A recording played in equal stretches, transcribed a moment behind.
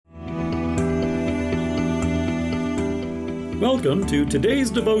Welcome to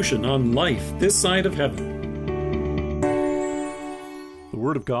today's devotion on life this side of heaven. The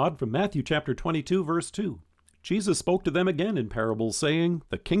Word of God from Matthew chapter 22, verse 2. Jesus spoke to them again in parables, saying,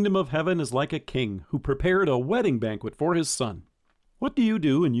 "The kingdom of heaven is like a king who prepared a wedding banquet for his son." What do you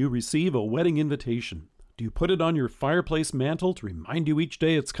do when you receive a wedding invitation? Do you put it on your fireplace mantle to remind you each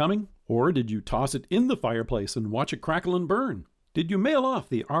day it's coming? Or did you toss it in the fireplace and watch it crackle and burn? Did you mail off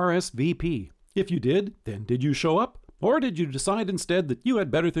the RSVP? If you did, then did you show up? Or did you decide instead that you had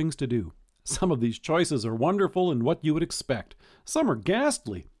better things to do? Some of these choices are wonderful and what you would expect. Some are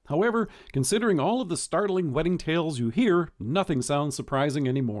ghastly. However, considering all of the startling wedding tales you hear, nothing sounds surprising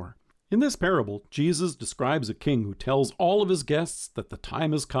anymore. In this parable, Jesus describes a king who tells all of his guests that the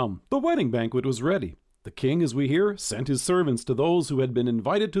time has come. The wedding banquet was ready. The king, as we hear, sent his servants to those who had been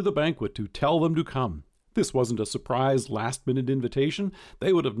invited to the banquet to tell them to come. This wasn't a surprise last-minute invitation.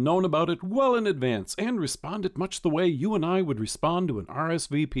 They would have known about it well in advance and responded much the way you and I would respond to an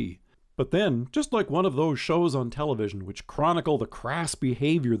RSVP. But then, just like one of those shows on television which chronicle the crass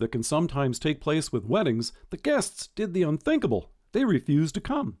behavior that can sometimes take place with weddings, the guests did the unthinkable. They refused to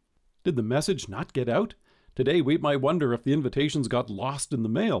come. Did the message not get out? Today we might wonder if the invitations got lost in the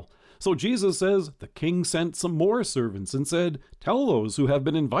mail. So Jesus says, the king sent some more servants and said, "Tell those who have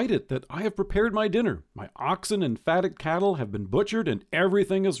been invited that I have prepared my dinner. My oxen and fatted cattle have been butchered and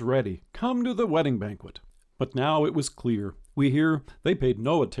everything is ready. Come to the wedding banquet." But now it was clear. We hear they paid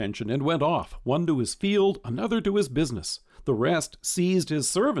no attention and went off, one to his field, another to his business. The rest seized his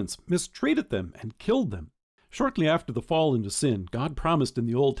servants, mistreated them, and killed them. Shortly after the fall into sin, God promised in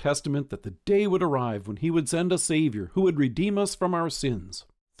the Old Testament that the day would arrive when he would send a Savior who would redeem us from our sins.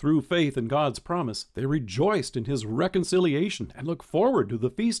 Through faith in God's promise, they rejoiced in his reconciliation and looked forward to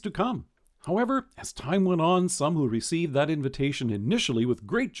the feast to come. However, as time went on, some who received that invitation initially with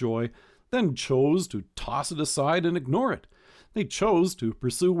great joy then chose to toss it aside and ignore it. They chose to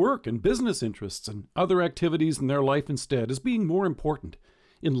pursue work and business interests and other activities in their life instead as being more important.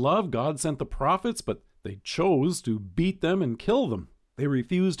 In love, God sent the prophets, but they chose to beat them and kill them. They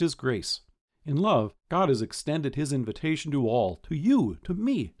refused his grace. In love, God has extended his invitation to all, to you, to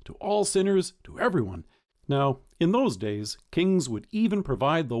me, to all sinners, to everyone. Now, in those days, kings would even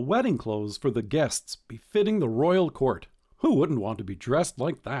provide the wedding clothes for the guests, befitting the royal court. Who wouldn't want to be dressed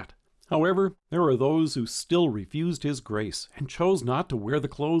like that? However, there are those who still refused his grace and chose not to wear the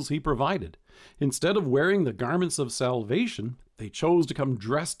clothes he provided. Instead of wearing the garments of salvation, they chose to come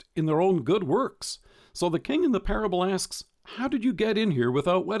dressed in their own good works. So the king in the parable asks, "How did you get in here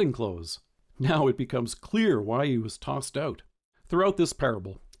without wedding clothes?" Now it becomes clear why he was tossed out. Throughout this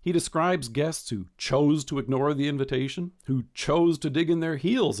parable, he describes guests who chose to ignore the invitation, who chose to dig in their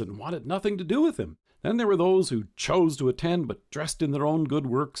heels and wanted nothing to do with him. Then there were those who chose to attend but dressed in their own good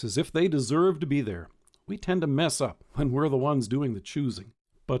works as if they deserved to be there. We tend to mess up when we're the ones doing the choosing.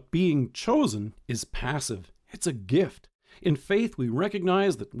 But being chosen is passive. It's a gift. In faith, we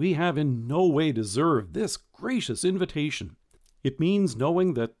recognize that we have in no way deserved this gracious invitation. It means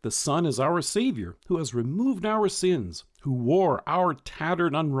knowing that the Son is our Savior, who has removed our sins, who wore our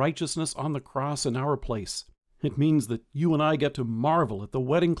tattered unrighteousness on the cross in our place. It means that you and I get to marvel at the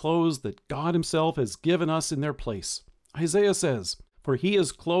wedding clothes that God himself has given us in their place. Isaiah says, "For he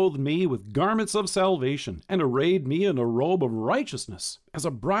has clothed me with garments of salvation and arrayed me in a robe of righteousness, as a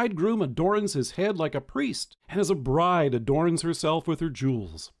bridegroom adorns his head like a priest, and as a bride adorns herself with her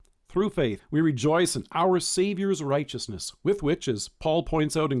jewels." Through faith, we rejoice in our Savior's righteousness, with which, as Paul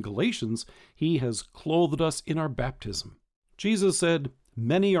points out in Galatians, he has clothed us in our baptism. Jesus said,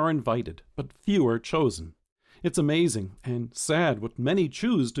 "Many are invited, but few are chosen." It's amazing and sad what many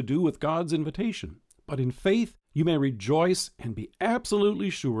choose to do with God's invitation. But in faith, you may rejoice and be absolutely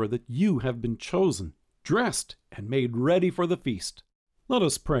sure that you have been chosen, dressed, and made ready for the feast. Let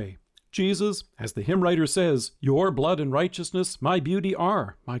us pray. Jesus, as the hymn writer says, "Your blood and righteousness my beauty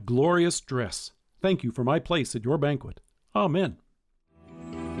are, my glorious dress." Thank you for my place at your banquet. Amen.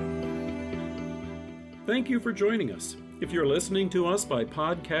 Thank you for joining us. If you're listening to us by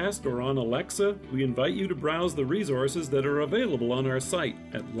podcast or on Alexa, we invite you to browse the resources that are available on our site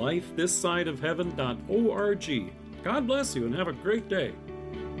at lifethissideofheaven.org. God bless you and have a great day.